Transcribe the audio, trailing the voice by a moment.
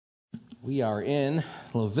We are in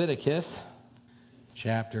Leviticus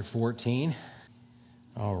chapter 14.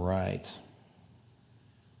 All right.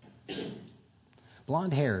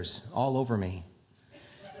 Blonde hairs all over me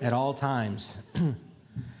at all times.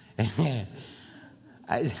 It's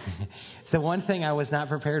the one thing I was not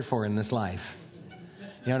prepared for in this life.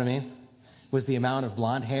 You know what I mean? Was the amount of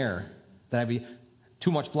blonde hair that I'd be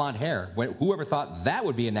too much blonde hair. Whoever thought that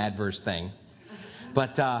would be an adverse thing?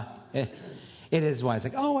 But it is why it's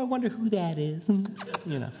like, oh, I wonder who that is.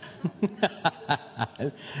 You know.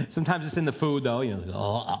 Sometimes it's in the food, though. You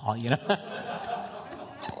know. You know.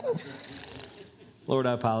 Lord,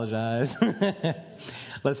 I apologize.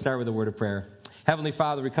 Let's start with a word of prayer. Heavenly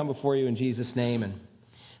Father, we come before you in Jesus' name, and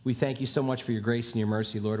we thank you so much for your grace and your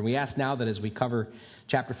mercy, Lord. And we ask now that as we cover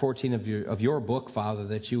chapter 14 of your book, Father,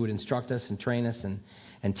 that you would instruct us and train us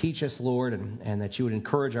and teach us, Lord, and that you would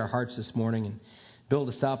encourage our hearts this morning and build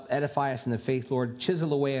us up, edify us in the faith, Lord.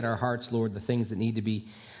 Chisel away at our hearts, Lord, the things that need to be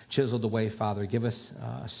chiseled away, Father. Give us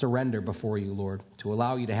surrender before you, Lord, to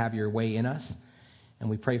allow you to have your way in us. And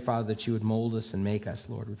we pray, Father, that you would mold us and make us,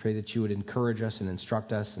 Lord. We pray that you would encourage us and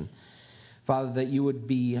instruct us. And, Father, that you would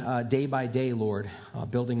be day by day, Lord,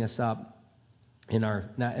 building us up in our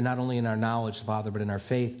not only in our knowledge, Father, but in our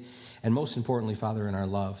faith. And most importantly, Father, in our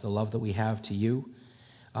love, the love that we have to you.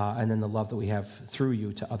 And then the love that we have through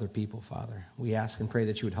you to other people, Father. We ask and pray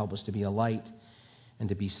that you would help us to be a light and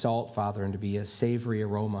to be salt, Father, and to be a savory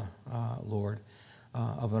aroma, Lord,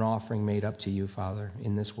 of an offering made up to you, Father,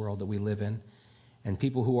 in this world that we live in. And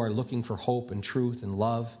people who are looking for hope and truth and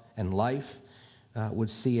love and life would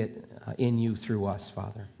see it in you through us,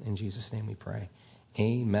 Father. In Jesus' name we pray.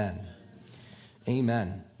 Amen.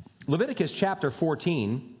 Amen. Leviticus chapter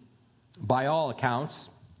 14, by all accounts,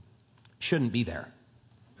 shouldn't be there.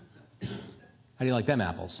 How do you like them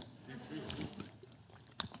apples?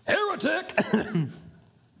 Heretic!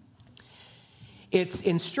 It's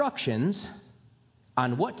instructions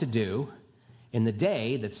on what to do in the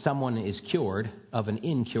day that someone is cured of an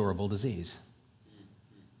incurable disease.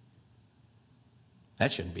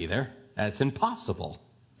 That shouldn't be there. That's impossible,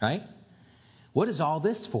 right? What is all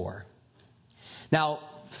this for? Now,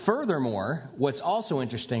 furthermore, what's also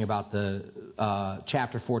interesting about the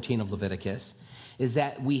chapter 14 of Leviticus is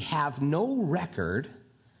that we have no record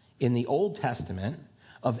in the Old Testament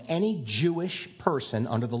of any Jewish person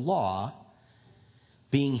under the law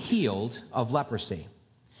being healed of leprosy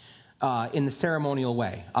in the ceremonial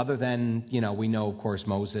way, other than, we know, of course,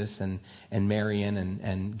 Moses and Marian,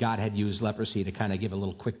 and God had used leprosy to kind of give a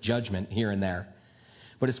little quick judgment here and there.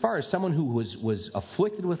 But as far as someone who was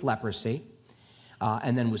afflicted with leprosy,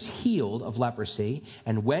 and then was healed of leprosy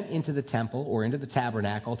and went into the temple or into the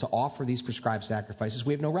tabernacle to offer these prescribed sacrifices,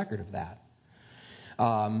 we have no record of that.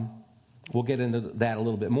 We'll get into that a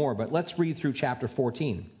little bit more, but let's read through chapter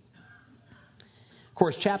 14. Of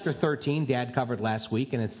course, chapter 13, Dad covered last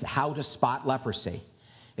week, and it's how to spot leprosy.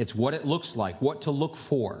 It's what it looks like, what to look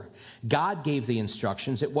for. God gave the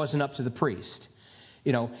instructions. It wasn't up to the priest.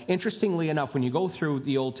 Interestingly enough, when you go through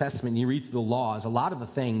the Old Testament and you read through the laws, a lot of the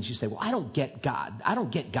things you say, well, I don't get God. I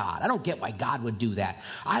don't get God. I don't get why God would do that.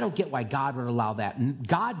 I don't get why God would allow that.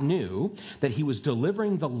 God knew that he was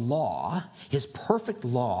delivering the law, his perfect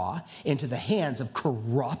law, into the hands of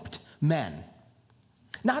corrupt men.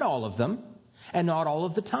 Not all of them, and not all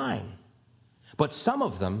of the time, but some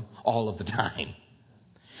of them all of the time.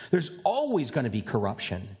 There's always going to be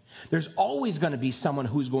corruption. There's always going to be someone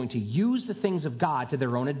who's going to use the things of God to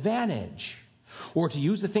their own advantage, or to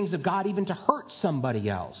use the things of God even to hurt somebody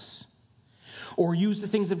else, or use the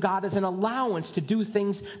things of God as an allowance to do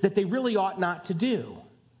things that they really ought not to do.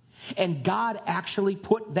 And God actually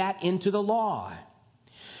put that into the law.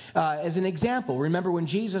 As an example, remember when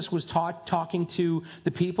Jesus was talking to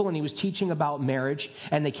the people and he was teaching about marriage,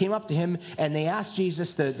 and they came up to him and they asked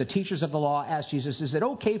Jesus, the teachers of the law asked Jesus, is it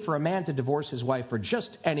okay for a man to divorce his wife for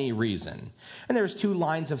just any reason? And there's two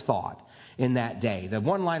lines of thought in that day. The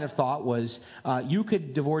one line of thought was you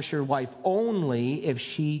could divorce your wife only if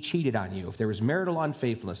she cheated on you, if there was marital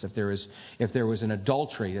unfaithfulness, if there was an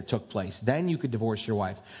adultery that took place, then you could divorce your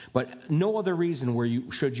wife. But no other reason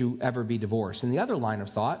should you ever be divorced. And the other line of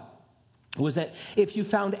thought was that if you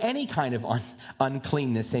found any kind of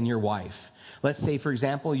uncleanness in your wife, let's say, for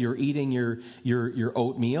example, you're eating your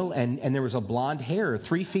oatmeal and there was a blonde hair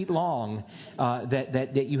 3 feet long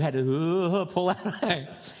that you had to pull out.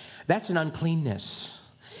 That's an uncleanness.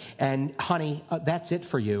 And, honey, that's it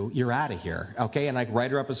for you. You're out of here, okay? And I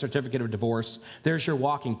write her up a certificate of divorce. There's your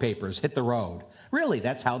walking papers. Hit the road. Really,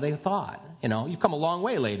 that's how they thought. You've come a long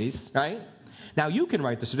way, ladies, right? Now you can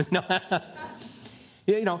write the certificate. No.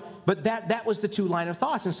 But that was the two line of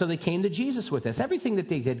thoughts. And so they came to Jesus with this. Everything that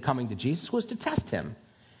they did coming to Jesus was to test him.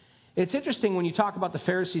 It's interesting when you talk about the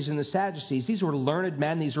Pharisees and the Sadducees. These were learned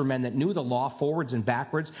men. These were men that knew the law forwards and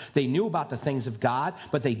backwards. They knew about the things of God,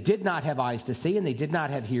 but they did not have eyes to see, and they did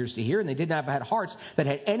not have ears to hear, and they did not have hearts that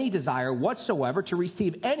had any desire whatsoever to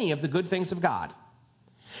receive any of the good things of God.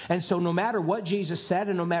 And so no matter what Jesus said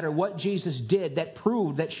and no matter what Jesus did, that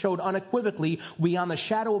showed unequivocally beyond the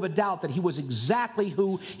shadow of a doubt that he was exactly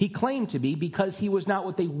who he claimed to be, because he was not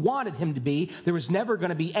what they wanted him to be. There was never going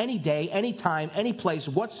to be any day, any time, any place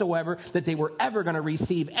whatsoever that they were ever going to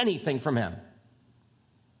receive anything from him.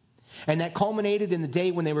 And that culminated in the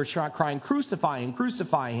day when they were crying, "Crucify him,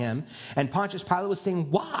 crucify him." And Pontius Pilate was saying,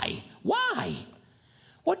 "Why? Why?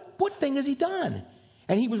 What thing has he done?"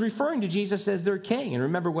 And he was referring to Jesus as their king. And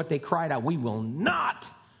remember what they cried out: "We will not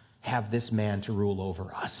have this man to rule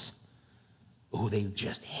over us." Oh, they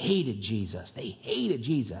just hated Jesus. They hated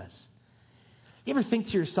Jesus. You ever think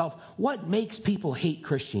to yourself, what makes people hate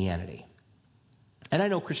Christianity? And I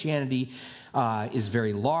know Christianity is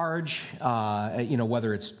very large,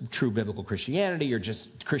 whether it's true biblical Christianity or just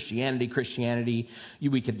Christianity.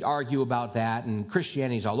 We could argue about that, and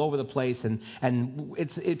Christianity is all over the place, and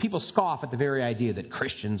people scoff at the very idea that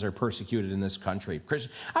Christians are persecuted in this country.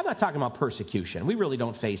 I'm not talking about persecution. We really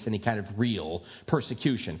don't face any kind of real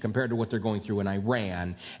persecution compared to what they're going through in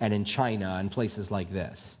Iran and in China and places like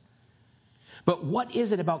this. But what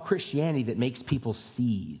is it about Christianity that makes people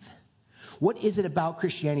seethe? What is it about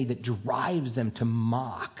Christianity that drives them to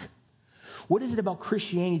mock? What is it about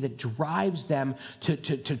Christianity that drives them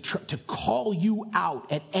to call you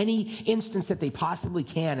out at any instance that they possibly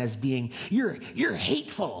can as being, you're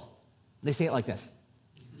hateful? They say it like this.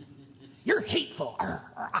 You're hateful.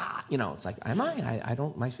 It's like, am I? I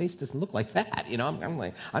don't. My face doesn't look like that.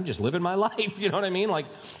 I'm just living my life. You know what I mean? Like,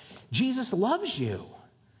 Jesus loves you.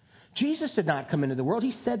 Jesus did not come into the world.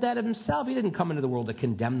 He said that of himself. He didn't come into the world to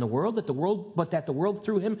condemn the world, but that the world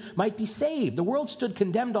through him might be saved. The world stood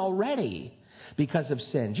condemned already because of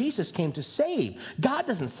sin. Jesus came to save. God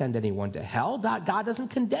doesn't send anyone to hell. God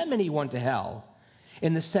doesn't condemn anyone to hell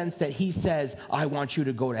in the sense that he says, "I want you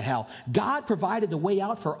to go to hell." God provided the way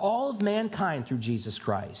out for all of mankind through Jesus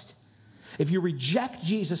Christ. If you reject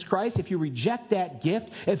Jesus Christ, if you reject that gift,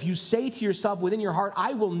 if you say to yourself within your heart,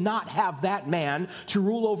 "I will not have that man to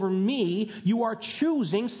rule over me," you are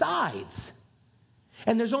choosing sides.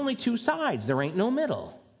 And there's only two sides. There ain't no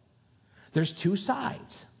middle. There's two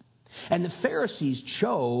sides. And the Pharisees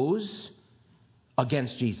chose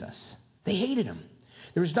against Jesus. They hated him.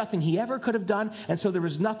 There was nothing he ever could have done, and so there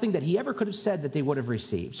was nothing that he ever could have said that they would have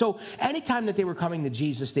received. So anytime that they were coming to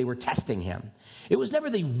Jesus, they were testing him. It was never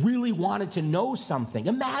they really wanted to know something.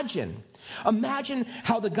 Imagine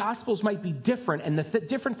how the Gospels might be different and the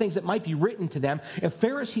different things that might be written to them if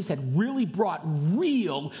Pharisees had really brought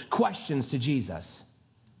real questions to Jesus.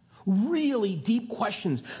 Really deep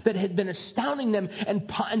questions that had been astounding them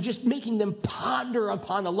and just making them ponder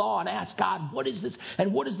upon the law and ask God, what is this?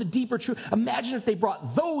 And what is the deeper truth? Imagine if they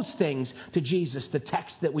brought those things to Jesus, the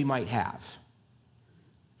text that we might have.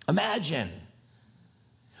 Imagine.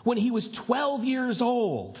 When he was 12 years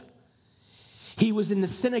old, he was in the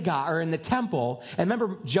synagogue or in the temple. And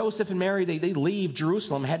remember, Joseph and Mary, they leave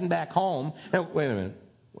Jerusalem, heading back home. Now, wait a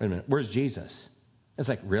minute. Where's Jesus? It's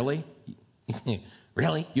like, really?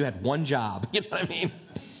 Really? You had one job. You know what I mean?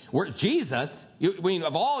 Jesus,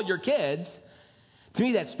 of all your kids, to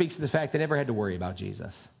me that speaks to the fact they never had to worry about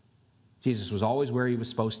Jesus. Jesus was always where he was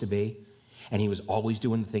supposed to be, and he was always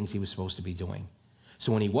doing the things he was supposed to be doing.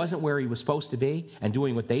 So when he wasn't where he was supposed to be and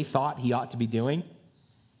doing what they thought he ought to be doing,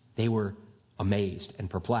 they were amazed and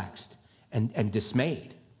perplexed and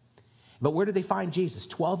dismayed. But where did they find Jesus?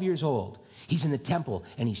 12 years old. He's in the temple,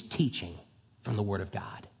 and he's teaching from the Word of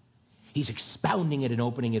God. He's expounding it and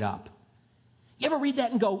opening it up. You ever read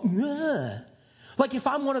that and go, ugh? Like if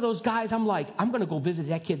I'm one of those guys, I'm like, I'm going to go visit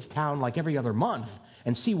that kid's town like every other month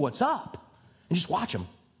and see what's up and just watch him.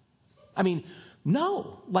 I mean,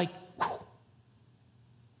 no. Like,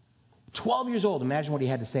 12 years old, imagine what he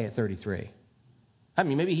had to say at 33. I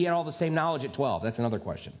mean, maybe he had all the same knowledge at 12. That's another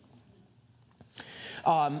question.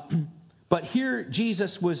 But here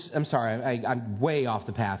Jesus was, I'm way off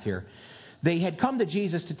the path here. They had come to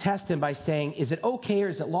Jesus to test him by saying, is it okay or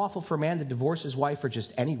is it lawful for a man to divorce his wife for just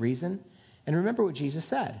any reason? And remember what Jesus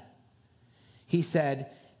said. He said,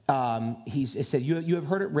 you have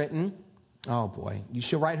heard it written, oh boy, you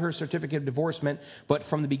shall write her a certificate of divorcement, but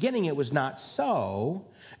from the beginning it was not so.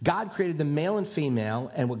 God created them male and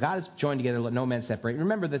female, and what God has joined together, let no man separate.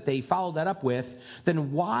 Remember that they followed that up with,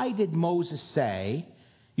 then why did Moses say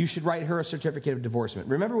you should write her a certificate of divorcement?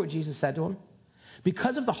 Remember what Jesus said to him?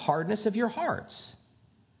 because of the hardness of your hearts.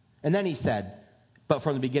 And then he said, but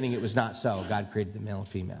from the beginning it was not so. God created the male and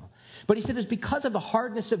female. But he said it's because of the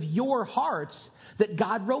hardness of your hearts that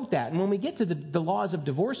God wrote that. And when we get to the laws of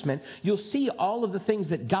divorcement, you'll see all of the things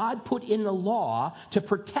that God put in the law to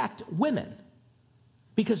protect women.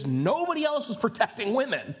 Because nobody else was protecting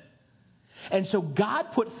women. And so God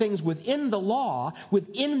put things within the law,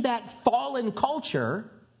 within that fallen culture,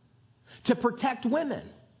 to protect women.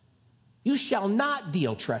 You shall not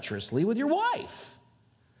deal treacherously with your wife.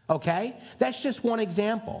 Okay? That's just one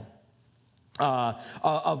example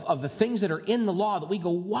of the things that are in the law that we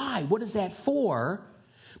go, why? What is that for?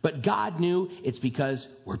 But God knew it's because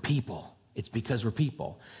we're people. It's because we're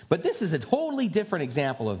people. But this is a totally different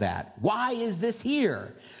example of that. Why is this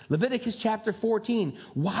here? Leviticus chapter 14.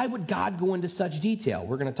 Why would God go into such detail?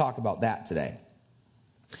 We're going to talk about that today.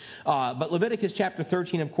 But Leviticus chapter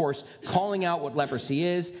 13, of course, calling out what leprosy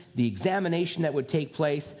is, the examination that would take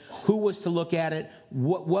place, who was to look at it,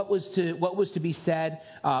 what was to be said.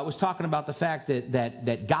 It was talking about the fact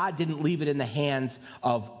that God didn't leave it in the hands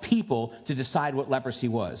of people to decide what leprosy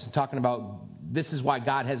was. Talking about this is why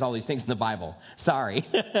God has all these things in the Bible. Sorry.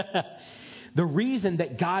 The reason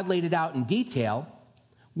that God laid it out in detail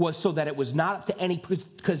was so that it was not up to any,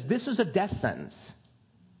 because this is a death sentence.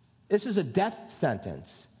 This is a death sentence.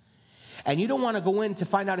 And you don't want to go in to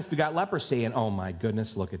find out if you got leprosy and, oh my goodness,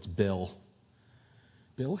 look, it's Bill.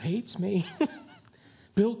 Bill hates me.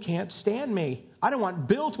 Bill can't stand me. I don't want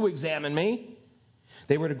Bill to examine me.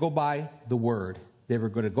 They were to go by the word. They were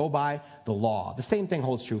going to go by the law. The same thing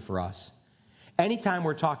holds true for us. Anytime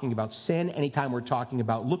we're talking about sin, anytime we're talking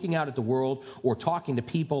about looking out at the world or talking to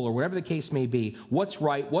people or whatever the case may be, what's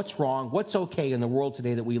right, what's wrong, what's okay in the world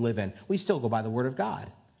today that we live in, we still go by the word of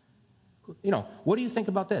God. You know, what do you think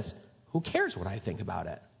about this? Who cares what I think about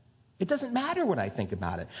it? It doesn't matter what I think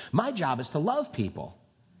about it. My job is to love people.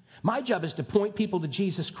 My job is to point people to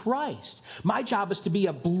Jesus Christ. My job is to be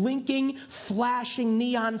a blinking, flashing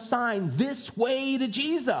neon sign this way to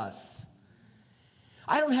Jesus.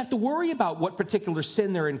 I don't have to worry about what particular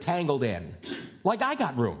sin they're entangled in. Like I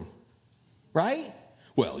got room. Right?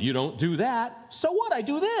 Well, you don't do that. So what? I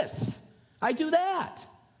do this. I do that.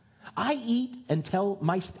 I eat until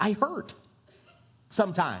I hurt.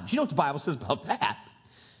 Sometimes. You know what the Bible says about that?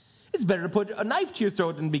 It's better to put a knife to your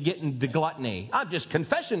throat than be getting to gluttony. I'm just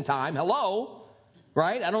confession time. Hello.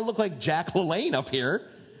 Right? I don't look like Jack LaLanne up here.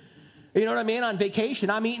 You know what I mean? On vacation,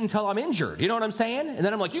 I'm eating until I'm injured. You know what I'm saying? And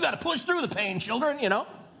then I'm like, you got to push through the pain, children, you know?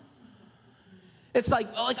 It's like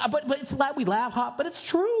but it's like we laugh hot, but it's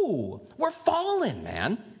true. We're fallen,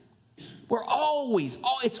 man.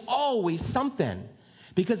 It's always something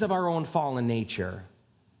because of our own fallen nature.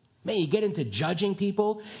 Man, you get into judging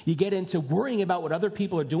people. You get into worrying about what other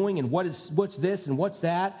people are doing and what's this and what's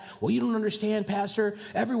that. Well, you don't understand, Pastor.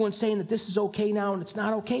 Everyone's saying that this is okay now and it's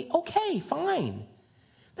not okay. Okay, fine.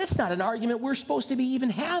 That's not an argument we're supposed to be even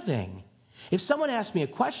having. If someone asks me a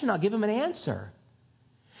question, I'll give them an answer.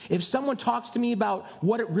 If someone talks to me about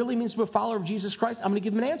what it really means to be a follower of Jesus Christ, I'm going to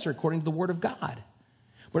give them an answer according to the Word of God.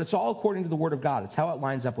 But it's all according to the Word of God. It's how it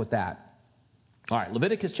lines up with that. All right,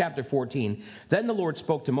 Leviticus chapter 14. Then the Lord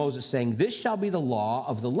spoke to Moses, saying, this shall be the law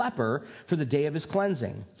of the leper for the day of his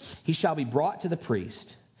cleansing. He shall be brought to the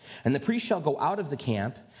priest. And the priest shall go out of the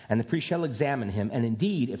camp, and the priest shall examine him. And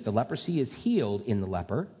indeed, if the leprosy is healed in the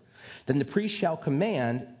leper, then the priest shall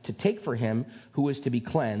command to take for him who is to be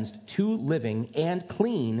cleansed 2 living and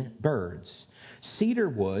clean birds, cedar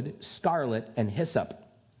wood, scarlet, and hyssop.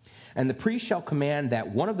 And the priest shall command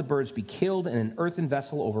that one of the birds be killed in an earthen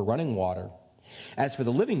vessel over running water. As for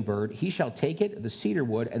the living bird, he shall take it, the cedar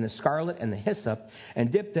wood, and the scarlet, and the hyssop,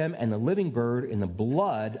 and dip them and the living bird in the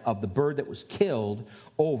blood of the bird that was killed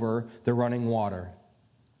over the running water.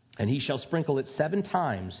 And he shall sprinkle it 7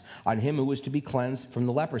 times on him who is to be cleansed from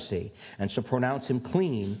the leprosy, and shall pronounce him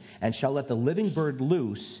clean, and shall let the living bird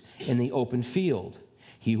loose in the open field.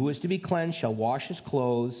 He who is to be cleansed shall wash his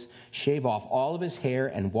clothes, shave off all of his hair,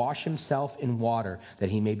 and wash himself in water, that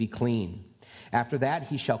he may be clean. After that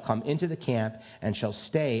he shall come into the camp, and shall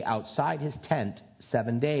stay outside his tent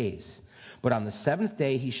 7 days. But on the 7th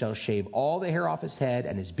day he shall shave all the hair off his head,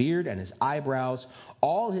 and his beard, and his eyebrows.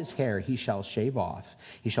 All his hair he shall shave off.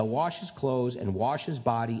 He shall wash his clothes, and wash his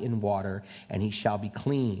body in water, and he shall be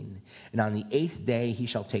clean. And on the 8th day he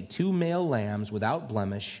shall take 2 male lambs without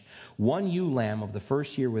blemish, 1 ewe lamb of the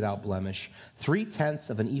first year without blemish, 3/10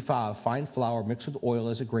 of an ephah of fine flour mixed with oil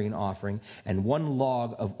as a grain offering, and 1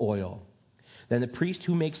 log of oil. Then the priest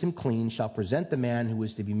who makes him clean shall present the man who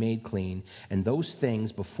is to be made clean, and those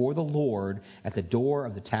things before the Lord at the door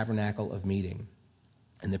of the tabernacle of meeting.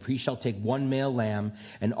 And the priest shall take one male lamb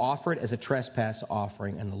and offer it as a trespass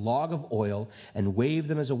offering and the log of oil and wave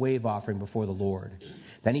them as a wave offering before the Lord.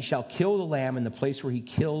 Then he shall kill the lamb in the place where he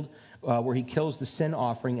kills the sin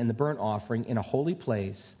offering and the burnt offering in a holy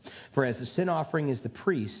place. For as the sin offering is the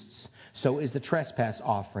priest's, so is the trespass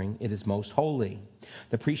offering. It is most holy.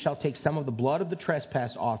 The priest shall take some of the blood of the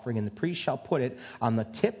trespass offering, and the priest shall put it on the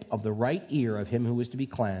tip of the right ear of him who is to be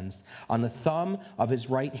cleansed, on the thumb of his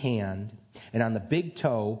right hand, and on the big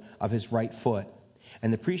toe of his right foot.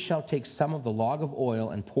 And the priest shall take some of the log of oil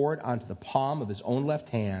and pour it onto the palm of his own left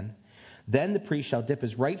hand. Then the priest shall dip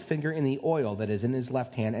his right finger in the oil that is in his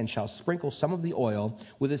left hand, and shall sprinkle some of the oil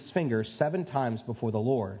with his finger 7 times before the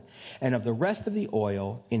Lord. And of the rest of the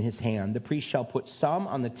oil in his hand, the priest shall put some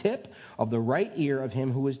on the tip of the right ear of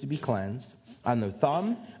him who is to be cleansed, on the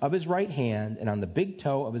thumb of his right hand, and on the big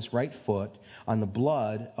toe of his right foot, on the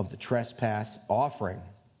blood of the trespass offering.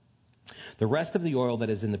 The rest of the oil that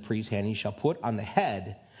is in the priest's hand he shall put on the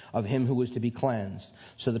head of him who is to be cleansed.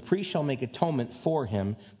 So the priest shall make atonement for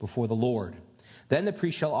him before the Lord. Then the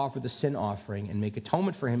priest shall offer the sin offering and make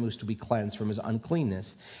atonement for him who is to be cleansed from his uncleanness.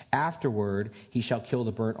 Afterward he shall kill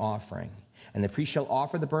the burnt offering. And the priest shall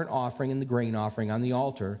offer the burnt offering and the grain offering on the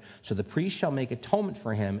altar. So the priest shall make atonement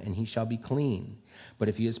for him, and he shall be clean. But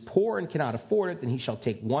if he is poor and cannot afford it, then he shall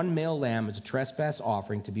take one male lamb as a trespass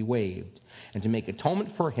offering to be waved. And to make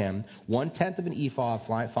atonement for him, 1/10 of an ephah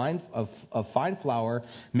of fine flour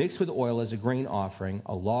mixed with oil as a grain offering,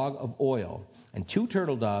 a log of oil, and 2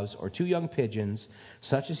 turtle doves or 2 young pigeons,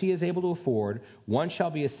 such as he is able to afford. One shall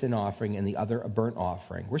be a sin offering and the other a burnt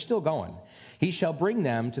offering. We're still going. He shall bring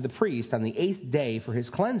them to the priest on the 8th day for his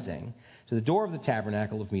cleansing, to the door of the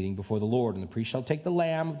tabernacle of meeting before the Lord. And the priest shall take the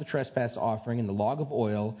lamb of the trespass offering and the log of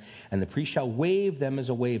oil, and the priest shall wave them as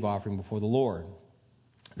a wave offering before the Lord.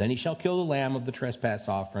 Then he shall kill the lamb of the trespass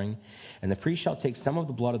offering, and the priest shall take some of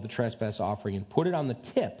the blood of the trespass offering and put it on the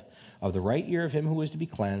tip of the right ear of him who is to be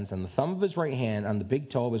cleansed, on the thumb of his right hand, on the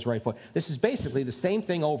big toe of his right foot. This is basically the same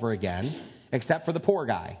thing over again, except for the poor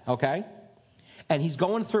guy, okay? And he's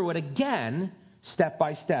going through it again, step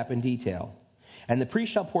by step in detail. And the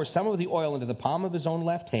priest shall pour some of the oil into the palm of his own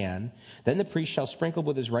left hand. Then the priest shall sprinkle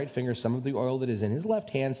with his right finger some of the oil that is in his left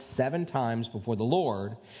hand 7 times before the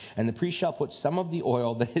Lord. And the priest shall put some of the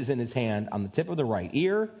oil that is in his hand on the tip of the right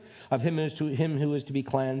ear of him who is to be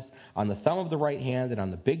cleansed, on the thumb of the right hand, and on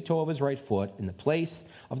the big toe of his right foot, in the place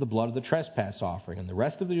of the blood of the trespass offering. And the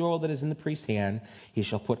rest of the oil that is in the priest's hand he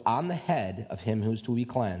shall put on the head of him who is to be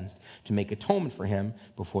cleansed, to make atonement for him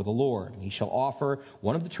before the Lord. And he shall offer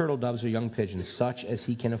one of the turtle doves or young pigeons, such as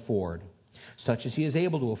he can afford, such as he is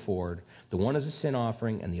able to afford. The one is a sin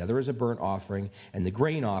offering, and the other is a burnt offering, and the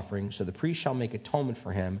grain offering. So the priest shall make atonement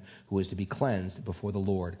for him who is to be cleansed before the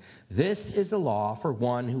Lord. This is the law for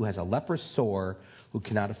one who has a leprous sore, who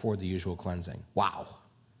cannot afford the usual cleansing. Wow.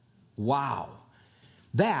 Wow.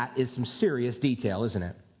 That is some serious detail, isn't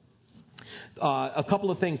it? A couple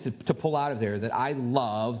of things to pull out of there that I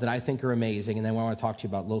love, that I think are amazing, and then I want to talk to you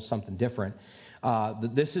about a little something different.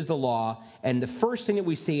 This is the law. And the first thing that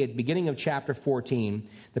we see at the beginning of chapter 14,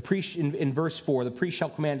 the priest in verse 4, the priest shall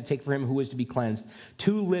command to take for him who is to be cleansed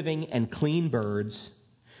 2 living and clean birds,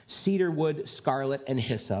 cedar wood, scarlet, and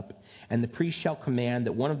hyssop. And the priest shall command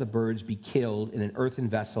that one of the birds be killed in an earthen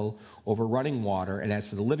vessel over running water. And as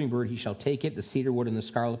for the living bird, he shall take it, the cedar wood and the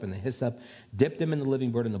scarlet and the hyssop, dip them in the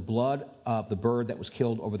living bird and the blood of the bird that was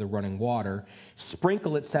killed over the running water,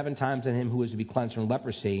 sprinkle it 7 times on him who is to be cleansed from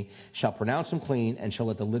leprosy, shall pronounce him clean, and shall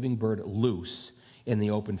let the living bird loose in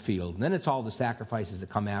the open field. And then it's all the sacrifices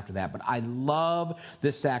that come after that. But I love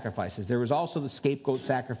the sacrifices. There was also the scapegoat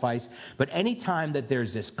sacrifice. But any time that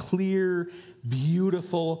there's this clear,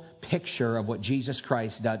 beautiful picture of what Jesus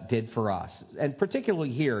Christ did for us, and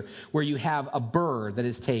particularly here where you have a bird that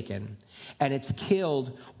is taken and it's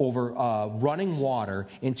killed over running water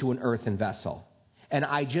into an earthen vessel. And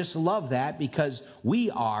I just love that because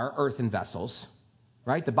we are earthen vessels.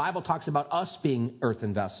 Right? The Bible talks about us being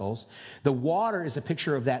earthen vessels. The water is a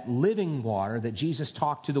picture of that living water that Jesus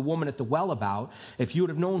talked to the woman at the well about. If you would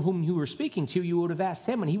have known whom you were speaking to, you would have asked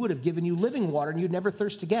him, and he would have given you living water, and you'd never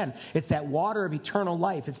thirst again. It's that water of eternal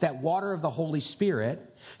life. It's that water of the Holy Spirit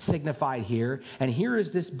signified here. And here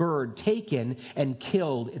is this bird taken and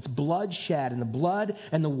killed. Its blood shed, and the blood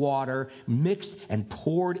and the water mixed and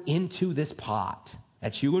poured into this pot.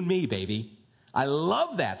 That's you and me, baby. I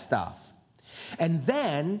love that stuff. And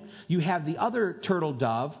then you have the other turtle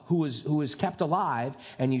dove who is kept alive,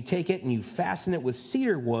 and you take it and you fasten it with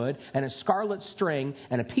cedar wood and a scarlet string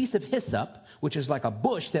and a piece of hyssop, which is like a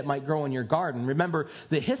bush that might grow in your garden. Remember,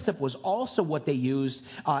 the hyssop was also what they used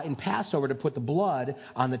in Passover to put the blood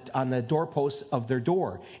on the doorposts of their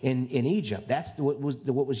door in Egypt. That's what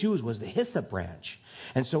was used, was the hyssop branch.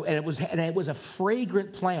 And it was a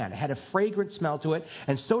fragrant plant. It had a fragrant smell to it,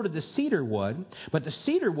 and so did the cedar wood. But the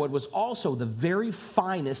cedar wood was also the very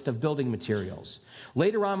finest of building materials.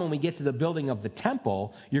 Later on, when we get to the building of the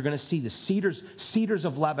temple, you're going to see the cedars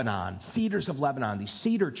of Lebanon, the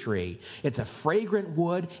cedar tree. It's a fragrant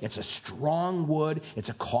wood. It's a strong wood. It's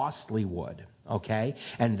a costly wood. Okay?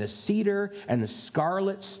 And the cedar and the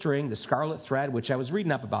scarlet string, the scarlet thread, which I was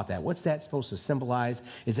reading up about that. What's that supposed to symbolize?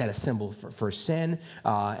 Is that a symbol for sin?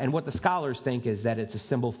 And what the scholars think is that it's a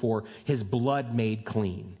symbol for his blood made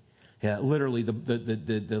clean. Literally,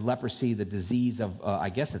 the leprosy, the disease of, I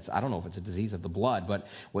don't know if it's a disease of the blood, but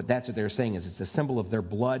that's what they're saying is it's a symbol of their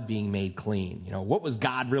blood being made clean. What was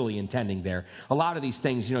God really intending there? A lot of these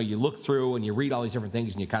things, you look through and you read all these different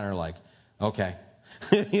things and you kind of are like, okay.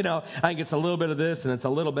 I think it's a little bit of this and it's a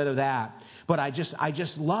little bit of that. But I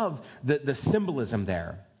just love the symbolism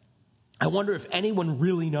there. I wonder if anyone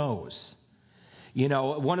really knows.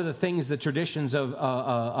 One of the things, the traditions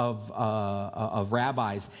of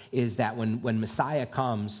rabbis is that when Messiah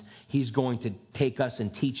comes, he's going to take us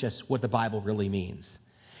and teach us what the Bible really means.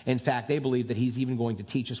 In fact, they believe that he's even going to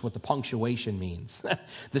teach us what the punctuation means.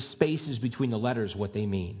 The spaces between the letters, what they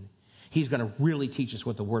mean. He's going to really teach us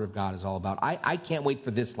what the Word of God is all about. I can't wait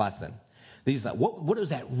for this lesson. What is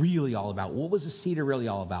that really all about? What was the cedar really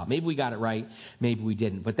all about? Maybe we got it right, maybe we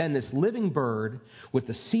didn't. But then this living bird with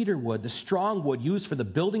the cedar wood, the strong wood used for the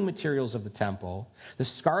building materials of the temple, the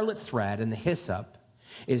scarlet thread and the hyssop,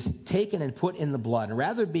 is taken and put in the blood. And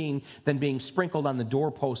rather than being sprinkled on the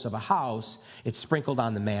doorposts of a house, it's sprinkled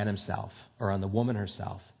on the man himself or on the woman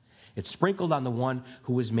herself. It's sprinkled on the one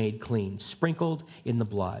who was made clean, sprinkled in the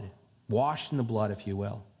blood. Washed in the blood, if you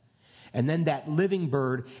will. And then that living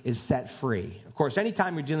bird is set free. Of course,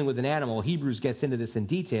 anytime you're dealing with an animal, Hebrews gets into this in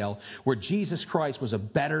detail, where Jesus Christ was a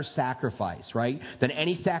better sacrifice, right, than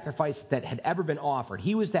any sacrifice that had ever been offered.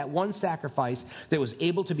 He was that one sacrifice that was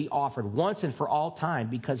able to be offered once and for all time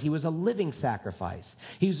because he was a living sacrifice.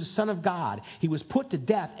 He was the Son of God. He was put to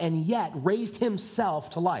death and yet raised himself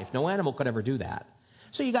to life. No animal could ever do that.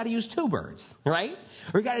 So you got to use two birds, right?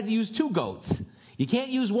 Or you got to use two goats. You can't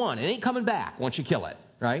use one. It ain't coming back once you kill it,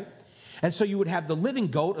 right? And so you would have the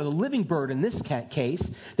living goat or the living bird in this case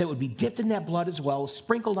that would be dipped in that blood as well,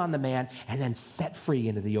 sprinkled on the man, and then set free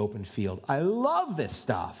into the open field. I love this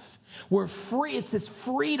stuff. We're free. It's this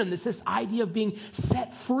freedom. It's this idea of being set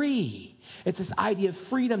free. It's this idea of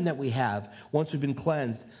freedom that we have once we've been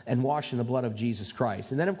cleansed and washed in the blood of Jesus Christ.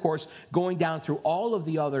 And then, of course, going down through all of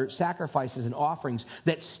the other sacrifices and offerings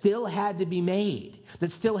that still had to be made.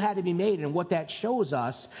 And what that shows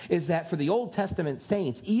us is that for the Old Testament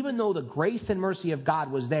saints, even though the grace and mercy of God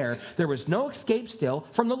was there was no escape still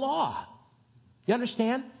from the law. You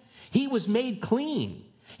understand? He was made clean.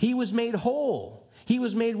 He was made whole. He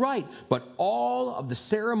was made right. But all of the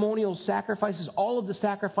ceremonial sacrifices, all of the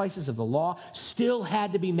sacrifices of the law still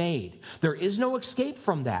had to be made. There is no escape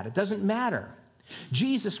from that. It doesn't matter.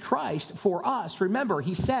 Jesus Christ, for us, remember,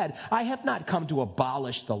 he said, I have not come to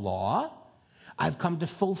abolish the law. I've come to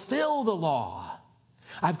fulfill the law.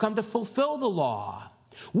 I've come to fulfill the law.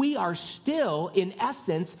 We are still, in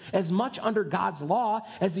essence, as much under God's law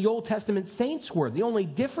as the Old Testament saints were. The only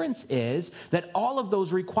difference is that all of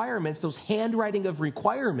those requirements, those handwriting of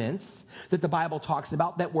requirements that the Bible talks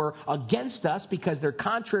about that were against us because they're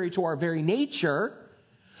contrary to our very nature,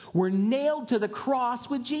 were nailed to the cross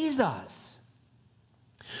with Jesus.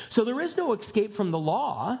 So there is no escape from the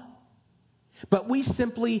law, but we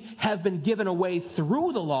simply have been given away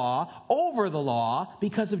through the law, over the law,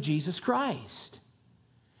 because of Jesus Christ.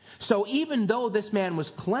 So even though this man was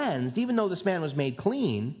cleansed, even though this man was made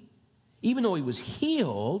clean, even though he was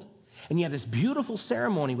healed, and you have this beautiful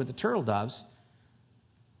ceremony with the turtle doves,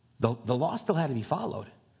 the law still had to be followed.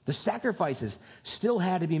 The sacrifices still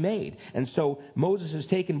had to be made. And so Moses is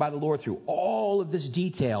taken by the Lord through all of this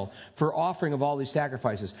detail for offering of all these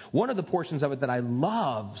sacrifices. One of the portions of it that I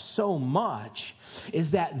love so much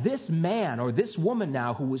is that this man or this woman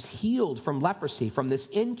now who was healed from leprosy, from this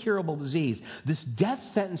incurable disease, this death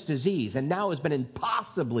sentence disease, and now has been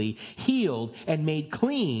impossibly healed and made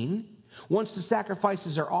clean, once the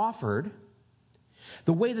sacrifices are offered,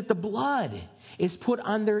 The way that the blood is put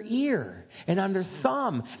on their ear and on their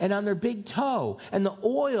thumb and on their big toe. And the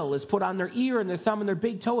oil is put on their ear and their thumb and their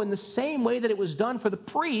big toe in the same way that it was done for the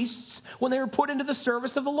priests when they were put into the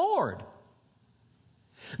service of the Lord.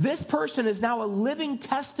 This person is now a living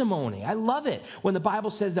testimony. I love it when the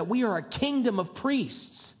Bible says that we are a kingdom of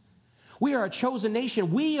priests. We are a chosen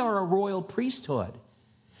nation. We are a royal priesthood.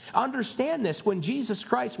 Understand this, when Jesus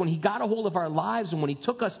Christ, when he got a hold of our lives and when he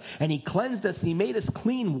took us and he cleansed us and he made us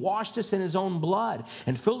clean, washed us in his own blood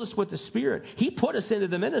and filled us with the Spirit, he put us into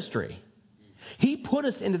the ministry. He put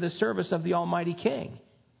us into the service of the Almighty King.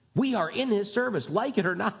 We are in his service, like it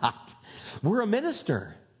or not. We're a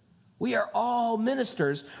minister. We are all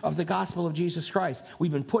ministers of the gospel of Jesus Christ.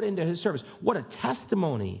 We've been put into his service. What a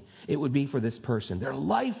testimony it would be for this person. Their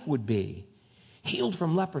life would be healed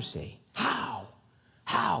from leprosy. How?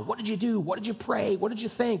 What did you do? What did you pray? What did you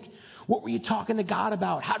think? What were you talking to God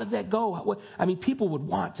about? How did that go? People would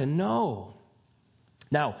want to know.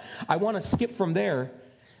 Now, I want to skip from there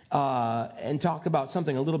and talk about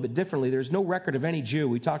something a little bit differently. There's no record of any Jew,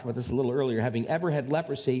 we talked about this a little earlier, having ever had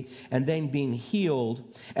leprosy and then being healed.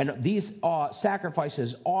 And these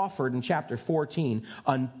sacrifices offered in chapter 14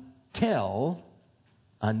 until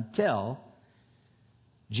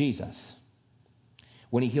Jesus,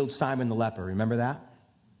 when he healed Simon the leper. Remember that?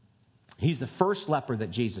 He's the first leper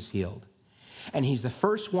that Jesus healed. And he's the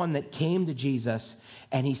first one that came to Jesus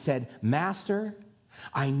and he said, Master,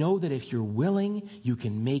 I know that if you're willing, you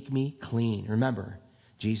can make me clean. Remember,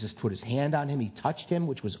 Jesus put his hand on him. He touched him,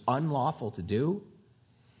 which was unlawful to do.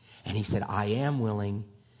 And he said, I am willing,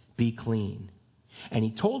 be clean. And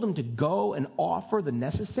he told him to go and offer the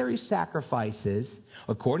necessary sacrifices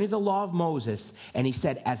according to the law of Moses. And he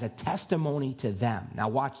said, as a testimony to them. Now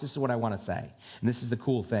watch, this is what I want to say. And this is the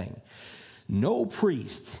cool thing. No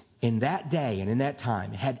priest in that day and in that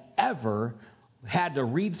time had ever had to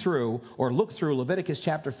read through or look through Leviticus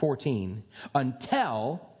chapter 14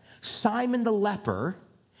 until Simon the leper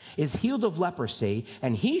is healed of leprosy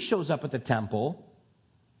and he shows up at the temple.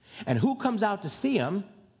 And who comes out to see him?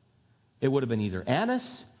 It would have been either Annas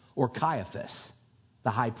or Caiaphas,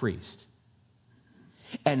 the high priest.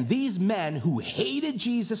 And these men who hated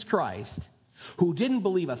Jesus Christ, who didn't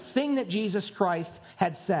believe a thing that Jesus Christ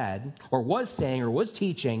had said or was saying or was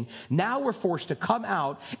teaching, now were forced to come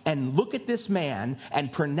out and look at this man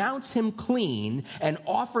and pronounce him clean and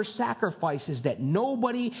offer sacrifices that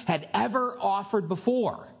nobody had ever offered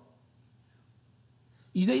before.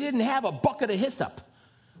 They didn't have a bucket of hyssop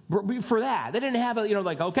for that. They didn't have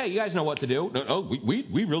okay, you guys know what to do. No,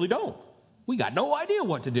 we really don't. We got no idea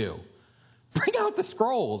what to do. Bring out the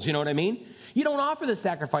scrolls, you know what I mean? You don't offer the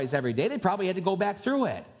sacrifice every day. They probably had to go back through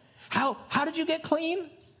it. How did you get clean?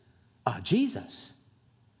 Jesus.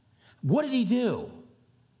 What did he do?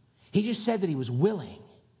 He just said that he was willing.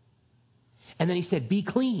 And then he said, be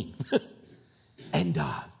clean. And,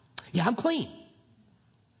 I'm clean.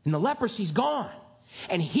 And the leprosy's gone.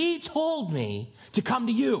 And he told me to come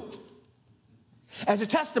to you as a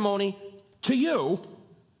testimony to you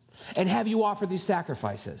and have you offer these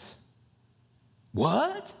sacrifices.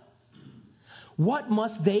 What? What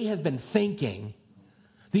must they have been thinking?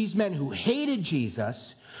 These men who hated Jesus,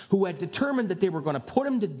 who had determined that they were going to put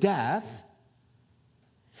him to death,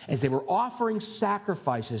 as they were offering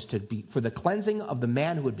sacrifices for the cleansing of the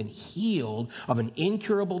man who had been healed of an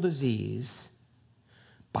incurable disease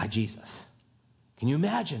by Jesus. Can you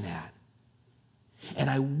imagine that? And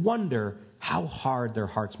I wonder how hard their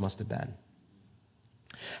hearts must have been.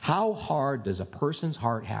 How hard does a person's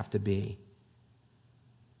heart have to be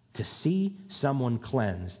to see someone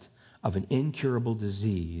cleansed of an incurable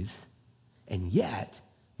disease and yet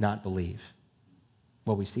not believe?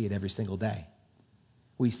 Well, we see it every single day.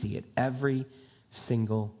 We see it every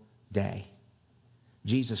single day.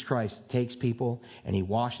 Jesus Christ takes people and he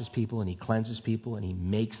washes people and he cleanses people and he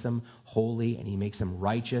makes them holy and he makes them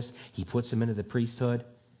righteous. He puts them into the priesthood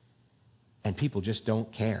and people just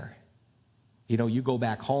don't care. You go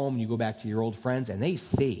back home, you go back to your old friends and they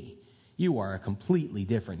see you are a completely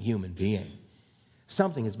different human being.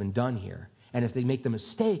 Something has been done here. And if they make the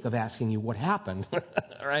mistake of asking you what happened,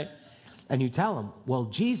 right? And you tell them,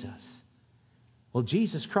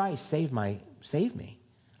 Jesus Christ saved me.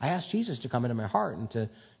 I asked Jesus to come into my heart and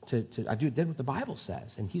I did what the Bible says.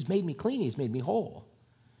 And he's made me clean. He's made me whole.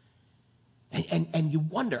 And you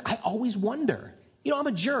wonder. I always wonder. I'm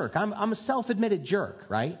a jerk. I'm a self-admitted jerk,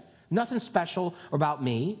 right? Nothing special about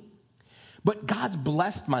me. But God's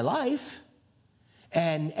blessed my life.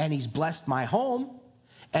 And he's blessed my home.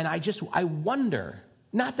 And I wonder.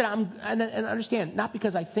 Not that and understand, not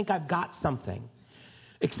because I think I've got something.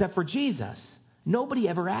 Except for Jesus. Nobody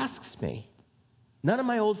ever asks me. None of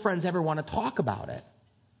my old friends ever want to talk about it.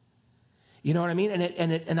 You know what I mean?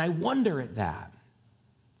 And I wonder at that.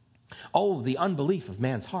 Oh, the unbelief of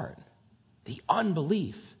man's heart. The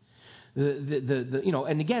unbelief.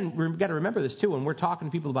 And again, we've got to remember this too. When we're talking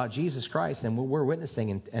to people about Jesus Christ and we're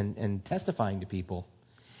witnessing and testifying to people,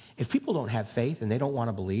 if people don't have faith and they don't want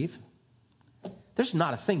to believe, there's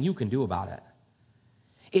not a thing you can do about it.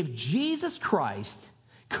 If Jesus Christ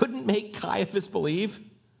couldn't make Caiaphas believe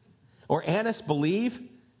or Annas believe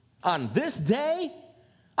on this day,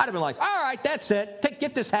 I'd have been like, all right, that's it.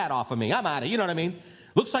 Get this hat off of me. I'm out of it. You know what I mean?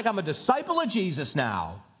 Looks like I'm a disciple of Jesus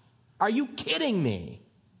now. Are you kidding me?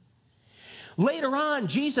 Later on,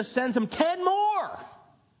 Jesus sends them 10 more.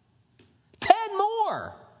 10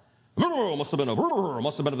 more. Must have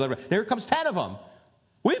been. There comes 10 of them.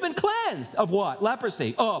 We've been cleansed of what?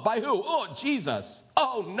 Leprosy. Oh, by who? Oh, Jesus.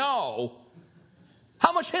 Oh, no.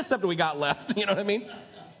 How much hyssop do we got left? You know what I mean?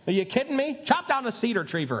 Are you kidding me? Chop down a cedar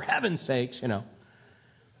tree for heaven's sakes, you know.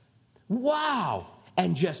 Wow.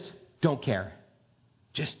 And just don't care.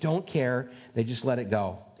 Just don't care. They just let it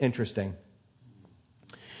go. Interesting.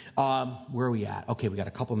 Where are we at? Okay, we got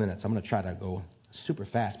a couple minutes. I'm going to try to go super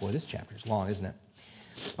fast. Boy, this chapter is long, isn't it?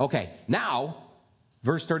 Okay, now,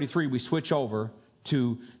 verse 33, we switch over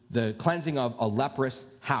to the cleansing of a leprous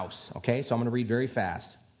house. Okay, so I'm going to read very fast.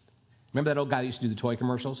 Remember that old guy that used to do the toy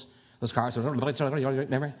commercials? Those cars. Remember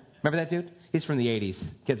that dude? He's from the 80s.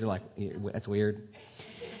 Kids are like, that's weird.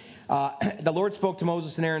 The Lord spoke to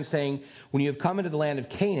Moses and Aaron, saying, when you have come into the land of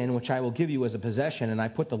Canaan, which I will give you as a possession, and I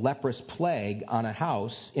put the leprous plague on a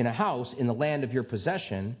house in the land of your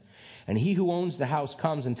possession, and he who owns the house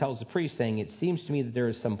comes and tells the priest, saying, it seems to me that there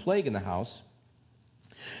is some plague in the house,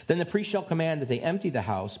 then the priest shall command that they empty the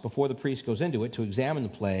house before the priest goes into it to examine the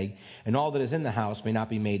plague, and all that is in the house may not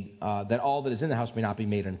be made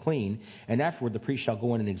unclean. And afterward the priest shall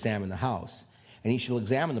go in and examine the house. And he shall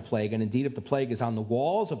examine the plague, and indeed if the plague is on the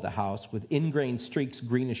walls of the house with ingrained streaks,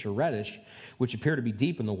 greenish or reddish, which appear to be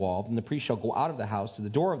deep in the wall, then the priest shall go out of the house to the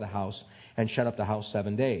door of the house and shut up the house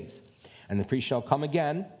 7 days. And the priest shall come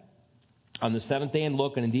again on the seventh day and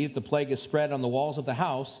look, and indeed if the plague is spread on the walls of the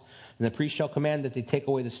house, then the priest shall command that they take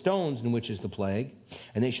away the stones in which is the plague,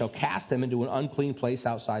 and they shall cast them into an unclean place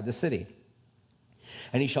outside the city.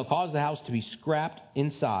 And he shall cause the house to be scraped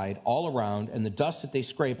inside all around, and the dust that they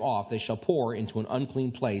scrape off they shall pour into an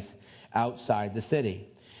unclean place outside the city.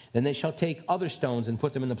 Then they shall take other stones and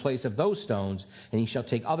put them in the place of those stones, and he shall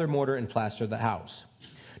take other mortar and plaster the house.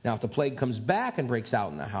 Now if the plague comes back and breaks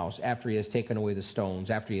out in the house, after he has taken away the stones,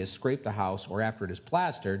 after he has scraped the house, or after it is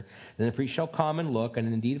plastered, then the priest shall come and look,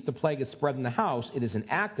 and indeed if the plague is spread in the house, it is an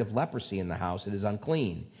act of leprosy in the house, it is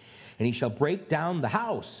unclean. And he shall break down the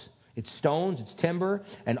house, its stones, its timber,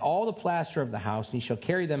 and all the plaster of the house, and he shall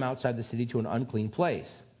carry them outside the city to an unclean place.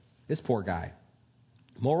 This poor guy.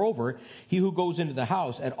 Moreover, he who goes into the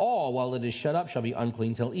house at all while it is shut up shall be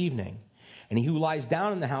unclean till evening. And he who lies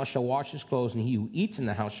down in the house shall wash his clothes, and he who eats in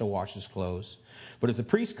the house shall wash his clothes. But if the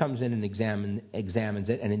priest comes in and examines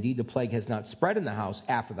it, and indeed the plague has not spread in the house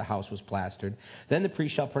after the house was plastered, then the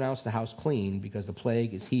priest shall pronounce the house clean, because the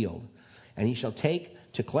plague is healed. And he shall take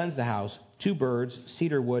to cleanse the house 2 birds,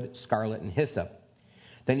 cedar wood, scarlet, and hyssop.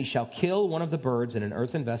 Then he shall kill one of the birds in an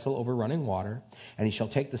earthen vessel over running water, and he shall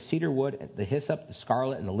take the cedar wood, the hyssop, the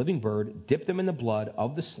scarlet, and the living bird, dip them in the blood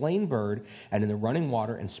of the slain bird and in the running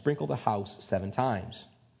water, and sprinkle the house 7 times.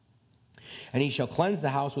 And he shall cleanse the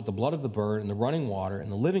house with the blood of the bird and the running water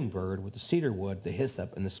and the living bird with the cedar wood, the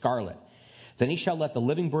hyssop, and the scarlet. Then he shall let the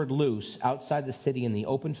living bird loose outside the city in the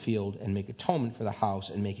open field, and make atonement for the house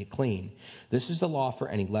and make it clean. This is the law for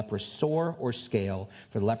any leprous sore or scale,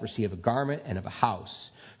 for the leprosy of a garment and of a house,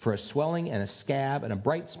 for a swelling and a scab and a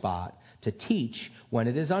bright spot, to teach when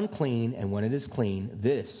it is unclean and when it is clean.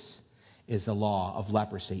 This is the law of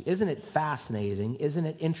leprosy. Isn't it fascinating? Isn't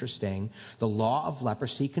it interesting? The law of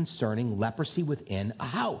leprosy concerning leprosy within a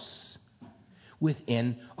house,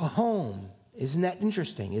 within a home. Isn't that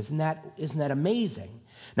interesting? Isn't that amazing?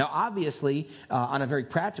 Now, obviously, on a very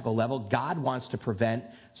practical level, God wants to prevent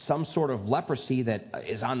some sort of leprosy that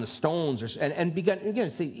is on the stones.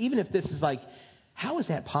 Again, see, even if this is like, how is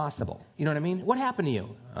that possible? You know what I mean? What happened to you?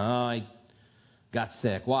 I got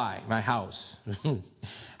sick. Why? My house.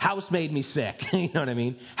 House made me sick. You know what I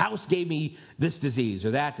mean? House gave me this disease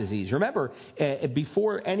or that disease. Remember,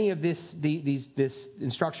 before any of this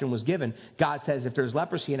instruction was given, God says if there's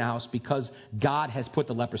leprosy in a house, because God has put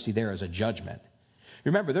the leprosy there as a judgment.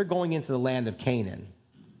 Remember, they're going into the land of Canaan.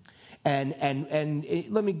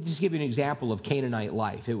 Let me just give you an example of Canaanite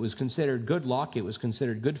life. It was considered good luck. It was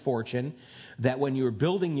considered good fortune that when you were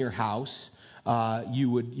building your house, you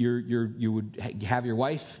would have your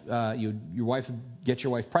wife, your wife would get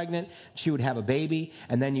your wife pregnant, she would have a baby,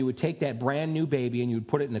 and then you would take that brand new baby and you would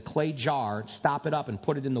put it in a clay jar, stop it up and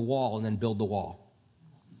put it in the wall and then build the wall.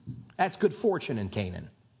 That's good fortune in Canaan.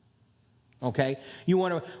 Okay? You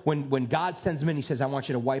want to, when God sends them in, he says, I want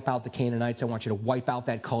you to wipe out the Canaanites, I want you to wipe out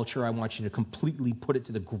that culture, I want you to completely put it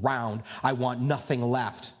to the ground, I want nothing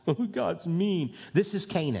left. God's mean. This is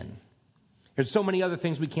Canaan. There's so many other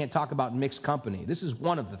things we can't talk about in mixed company. This is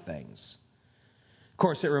one of the things. Of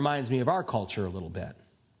course, it reminds me of our culture a little bit.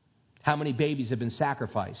 How many babies have been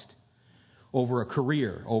sacrificed over a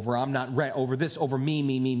career, over I'm not over this, over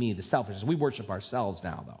me, the selfishness. We worship ourselves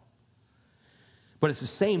now, though. But it's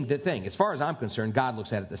the same thing. As far as I'm concerned, God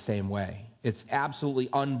looks at it the same way. It's absolutely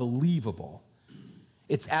unbelievable.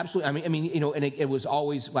 It's absolutely, and it was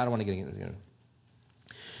always, I don't want to get into it.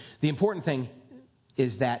 The important thing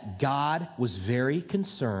is that God was very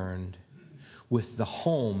concerned with the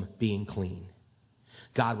home being clean.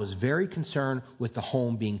 God was very concerned with the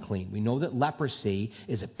home being clean. We know that leprosy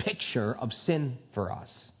is a picture of sin for us.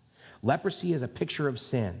 Leprosy is a picture of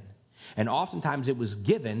sin. And oftentimes it was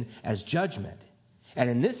given as judgment. And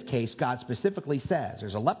in this case, God specifically says,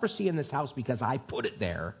 there's a leprosy in this house because I put it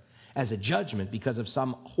there as a judgment because of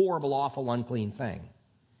some horrible, awful, unclean thing.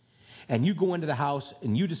 And you go into the house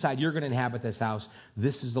and you decide you're going to inhabit this house,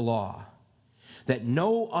 this is the law. That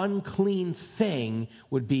no unclean thing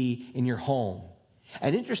would be in your home.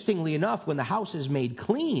 And interestingly enough, when the house is made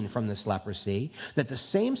clean from this leprosy, that the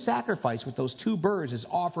same sacrifice with those 2 birds is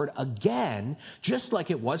offered again, just like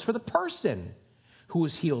it was for the person who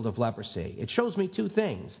was healed of leprosy. It shows me 2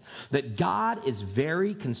 things. That God is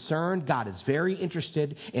very concerned, God is very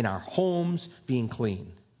interested in our homes being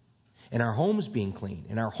clean. In our homes being clean.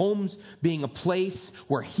 In our homes being a place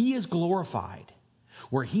where He is glorified.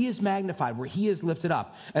 Where He is magnified. Where He is lifted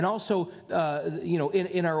up. And also,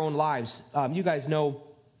 in our own lives. You guys know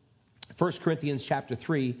 1 Corinthians chapter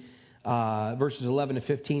 3, verses 11 to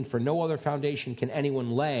 15. For no other foundation can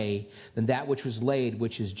anyone lay than that which was laid,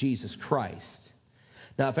 which is Jesus Christ.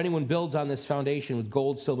 Now, if anyone builds on this foundation with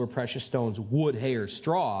gold, silver, precious stones, wood, hay, or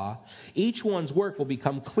straw, each one's work will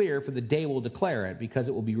become clear, for the day will declare it, because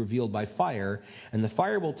it will be revealed by fire, and the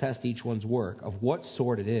fire will test each one's work, of what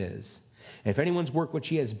sort it is. If anyone's work which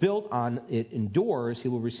he has built on it endures, he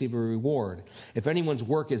will receive a reward. If anyone's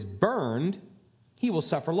work is burned, he will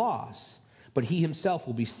suffer loss, but he himself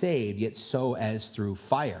will be saved, yet so as through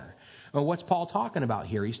fire. Well, what's Paul talking about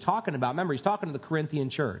here? He's talking about, remember, he's talking to the Corinthian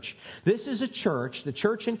church. This is a church, the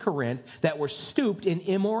church in Corinth, that were stooped in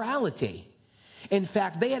immorality. In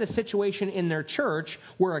fact, they had a situation in their church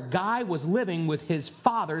where a guy was living with his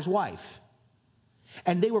father's wife.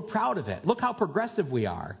 And they were proud of it. Look how progressive we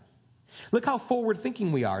are. Look how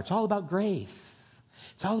forward-thinking we are. It's all about grace.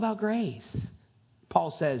 It's all about grace.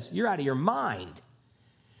 Paul says, you're out of your mind.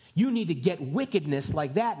 You need to get wickedness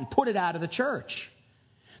like that and put it out of the church.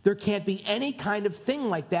 There can't be any kind of thing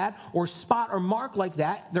like that or spot or mark like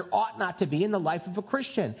that. There ought not to be in the life of a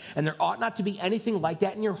Christian. And there ought not to be anything like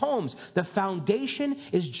that in your homes. The foundation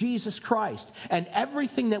is Jesus Christ. And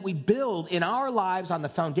everything that we build in our lives on the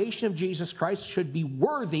foundation of Jesus Christ should be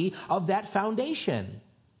worthy of that foundation.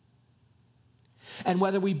 And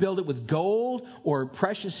whether we build it with gold or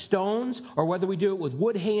precious stones or whether we do it with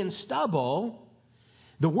wood, hay, and stubble,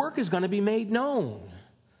 the work is going to be made known.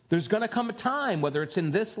 There's going to come a time, whether it's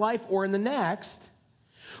in this life or in the next,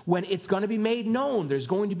 when it's going to be made known. There's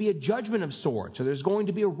going to be a judgment of sorts, or there's going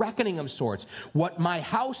to be a reckoning of sorts. What my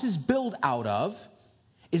house is built out of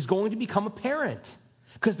is going to become apparent,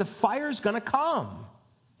 because the fire's going to come,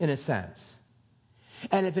 in a sense.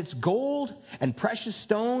 And if it's gold and precious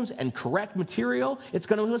stones and correct material, it's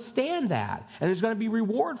going to withstand that, and there's going to be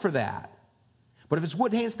reward for that. But if it's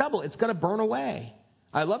wood, hay, and stubble, it's going to burn away.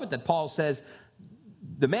 I love it that Paul says,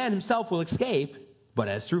 the man himself will escape, but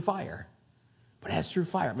as through fire. But as through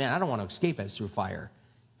fire. Man, I don't want to escape as through fire.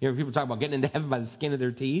 You know, people talk about getting into heaven by the skin of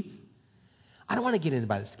their teeth. I don't want to get in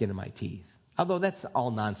by the skin of my teeth. Although that's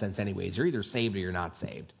all nonsense anyways. You're either saved or you're not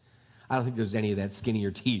saved. I don't think there's any of that skin of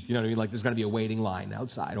your teeth. You know what I mean? Like there's going to be a waiting line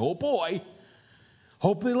outside. Oh boy.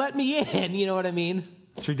 Hope they let me in. You know what I mean?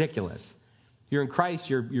 It's ridiculous. You're in Christ.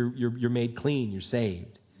 You're made clean. You're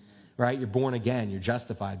saved. Right? You're born again. You're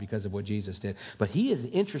justified because of what Jesus did. But He is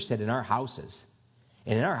interested in our houses.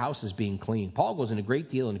 And in our houses being clean. Paul goes into a great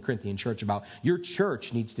deal in the Corinthian church about your church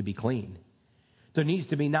needs to be clean. There needs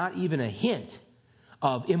to be not even a hint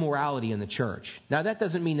of immorality in the church. Now, that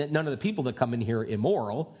doesn't mean that none of the people that come in here are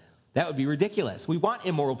immoral. That would be ridiculous. We want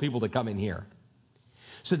immoral people to come in here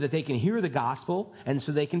so that they can hear the gospel and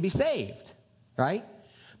so they can be saved. Right?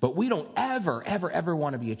 But we don't ever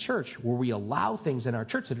want to be a church where we allow things in our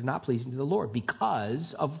church that are not pleasing to the Lord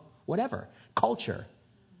because of whatever, culture.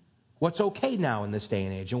 What's okay now in this day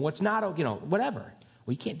and age and what's not, whatever.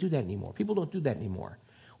 Well, you can't do that anymore. People don't do that anymore.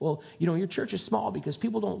 Well, your church is small because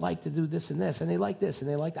people don't like to do this and this, and they like this and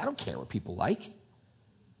they like that. I don't care what people like.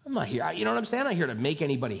 I'm not here. You know what I'm saying? I'm not here to make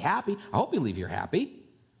anybody happy. I hope you leave here happy.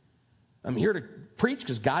 I'm here to preach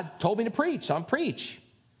because God told me to preach, so I'm preach.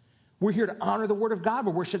 We're here to honor the Word of God.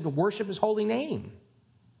 We're to worship His holy name.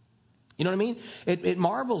 You know what I mean? It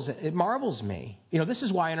marvels me. This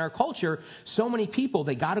is why in our culture, so many people,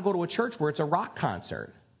 they got to go to a church where it's a rock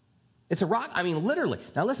concert. It's a rock, literally.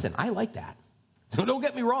 Now listen, I like that. So don't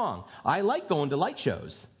get me wrong. I like going to light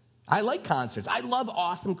shows. I like concerts. I love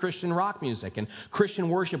awesome Christian rock music and Christian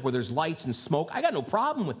worship where there's lights and smoke. I got no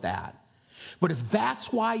problem with that. But if that's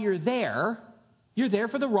why you're there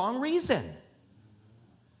for the wrong reason.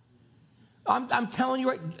 I'm telling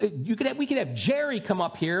you, we could have Jerry come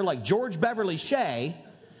up here like George Beverly Shea,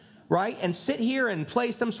 right, and sit here and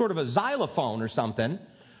play some sort of a xylophone or something,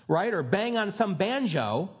 right, or bang on some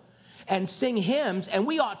banjo and sing hymns, and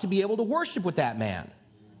we ought to be able to worship with that man.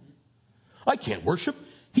 I can't worship.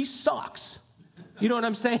 He sucks. You know what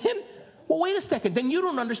I'm saying? Well, wait a second. Then you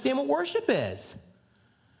don't understand what worship is.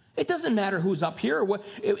 It doesn't matter who's up here.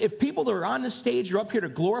 If people that are on the stage are up here to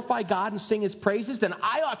glorify God and sing His praises, then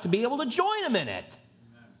I ought to be able to join them in it.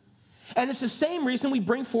 And it's the same reason we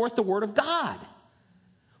bring forth the Word of God.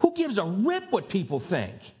 Who gives a rip what people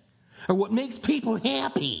think? Or what makes people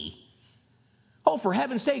happy? Oh, for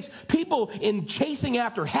heaven's sakes, people in chasing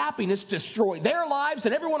after happiness destroy their lives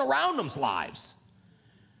and everyone around them's lives.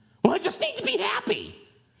 Well, I just need to be happy.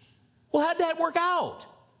 Well, how'd that work out?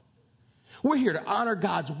 We're here to honor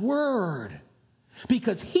God's Word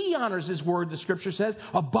because He honors His Word, the Scripture says,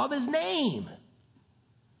 above His name.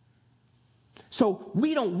 So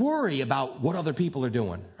we don't worry about what other people are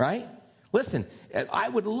doing, right? Listen, I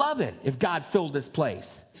would love it if God filled this place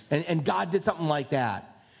and God did something like that.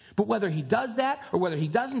 But whether He does that or whether He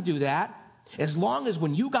doesn't do that, as long as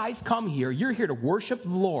when you guys come here, you're here to worship the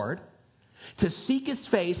Lord, to seek His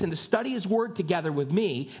face and to study His Word together with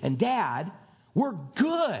me and Dad, we're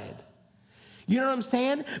good. You know what I'm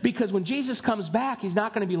saying? Because when Jesus comes back, He's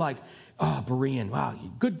not going to be like, oh, Berean, wow,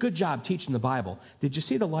 good job teaching the Bible. Did you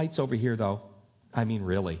see the lights over here, though?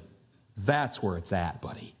 Really. That's where it's at,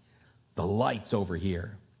 buddy. The lights over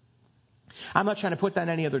here. I'm not trying to put down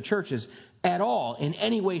any other churches at all in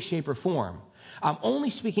any way, shape, or form. I'm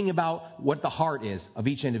only speaking about what the heart is of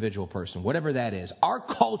each individual person, whatever that is. Our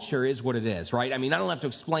culture is what it is, right? I don't have to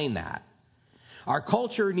explain that. Our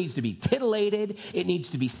culture needs to be titillated. It needs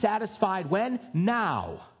to be satisfied when?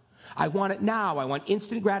 Now. I want it now. I want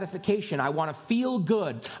instant gratification. I want to feel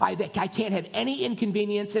good. I can't have any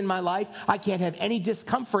inconvenience in my life. I can't have any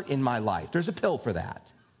discomfort in my life. There's a pill for that.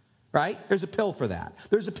 Right? There's a pill for that.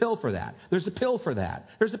 There's a pill for that. There's a pill for that.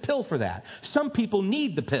 There's a pill for that. Some people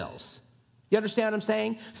need the pills. You understand what I'm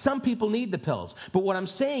saying? Some people need the pills. But what I'm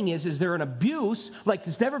saying is there an abuse like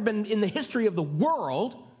there's never been in the history of the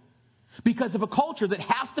world because of a culture that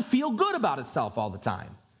has to feel good about itself all the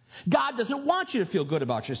time. God doesn't want you to feel good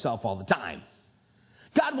about yourself all the time.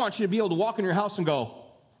 God wants you to be able to walk in your house and go,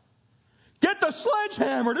 get the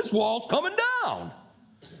sledgehammer, this wall's coming down.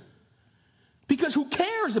 Because who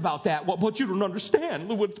cares about that? What you don't understand.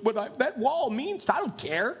 What that wall means, I don't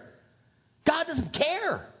care. God doesn't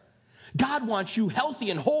care. God wants you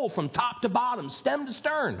healthy and whole from top to bottom, stem to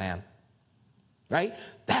stern, man. Right?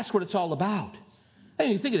 That's what it's all about.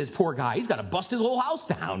 And you think of this poor guy. He's got to bust his whole house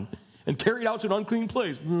down and carry it out to an unclean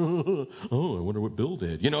place. Oh, I wonder what Bill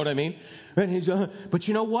did. You know what I mean? And but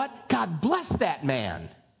you know what? God bless that man.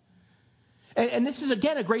 And this is,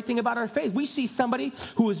 again, a great thing about our faith. We see somebody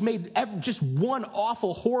who has made just one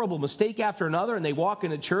awful, horrible mistake after another, and they walk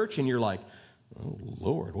into church, and you're like, oh,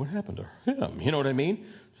 Lord, what happened to him? You know what I mean?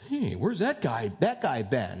 Hey, where's that guy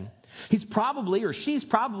been? He's probably, or she's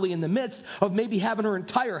probably in the midst of maybe having her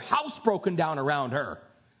entire house broken down around her.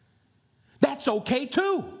 That's okay,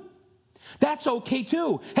 too. That's okay,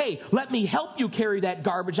 too. Hey, let me help you carry that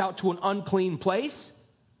garbage out to an unclean place,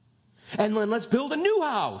 and then let's build a new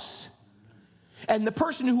house. And the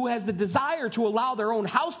person who has the desire to allow their own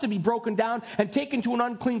house to be broken down and taken to an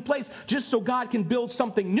unclean place just so God can build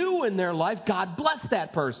something new in their life, God bless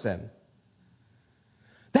that person.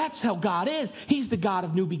 That's how God is. He's the God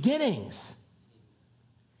of new beginnings.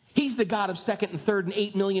 He's the God of second and third and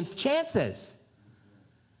 8 millionth chances.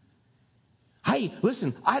 Hey,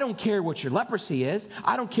 listen, I don't care what your leprosy is.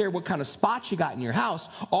 I don't care what kind of spots you got in your house.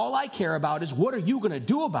 All I care about is what are you going to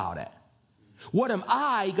do about it? What am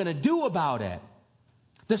I going to do about it?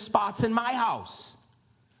 The spots in my house.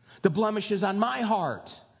 The blemish is on my heart.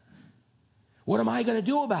 What am I going to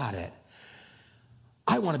do about it?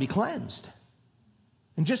 I want to be cleansed.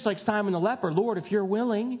 And just like Simon the leper, Lord, if you're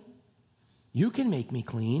willing, you can make me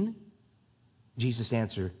clean. Jesus'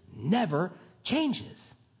 answer never changes.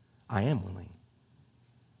 I am willing.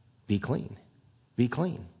 Be clean. Be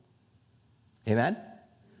clean. Amen?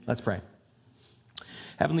 Let's pray.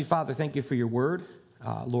 Heavenly Father, thank you for your word.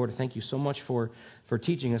 Lord, thank you so much for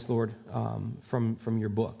teaching us, Lord, from your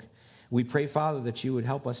book. We pray, Father, that you would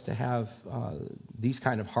help us to have these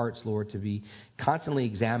kind of hearts, Lord, to be constantly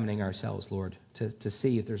examining ourselves, Lord, to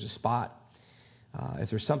see if there's a spot, if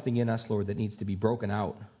there's something in us, Lord, that needs to be broken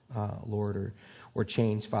out, Lord, or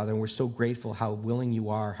changed, Father. And we're so grateful how willing you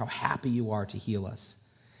are, how happy you are to heal us,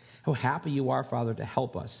 how happy you are, Father, to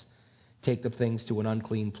help us take the things to an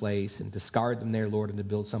unclean place and discard them there, Lord, and to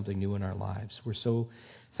build something new in our lives. We're so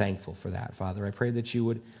thankful for that, Father. I pray that you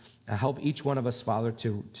would help each one of us, Father,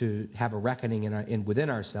 to have a reckoning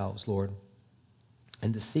within ourselves, Lord,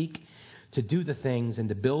 and to seek to do the things and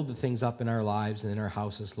to build the things up in our lives and in our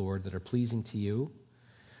houses, Lord, that are pleasing to you,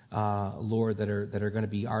 Lord, that are going to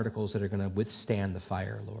be articles that are going to withstand the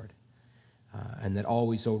fire, Lord, and that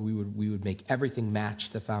always, Lord, we would make everything match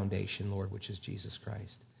the foundation, Lord, which is Jesus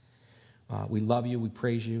Christ. We love you. We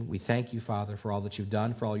praise you. We thank you, Father, for all that you've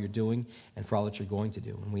done, for all you're doing, and for all that you're going to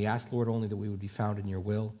do. And we ask, Lord, only that we would be found in your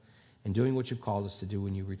will and doing what you've called us to do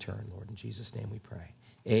when you return, Lord. In Jesus' name we pray.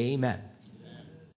 Amen.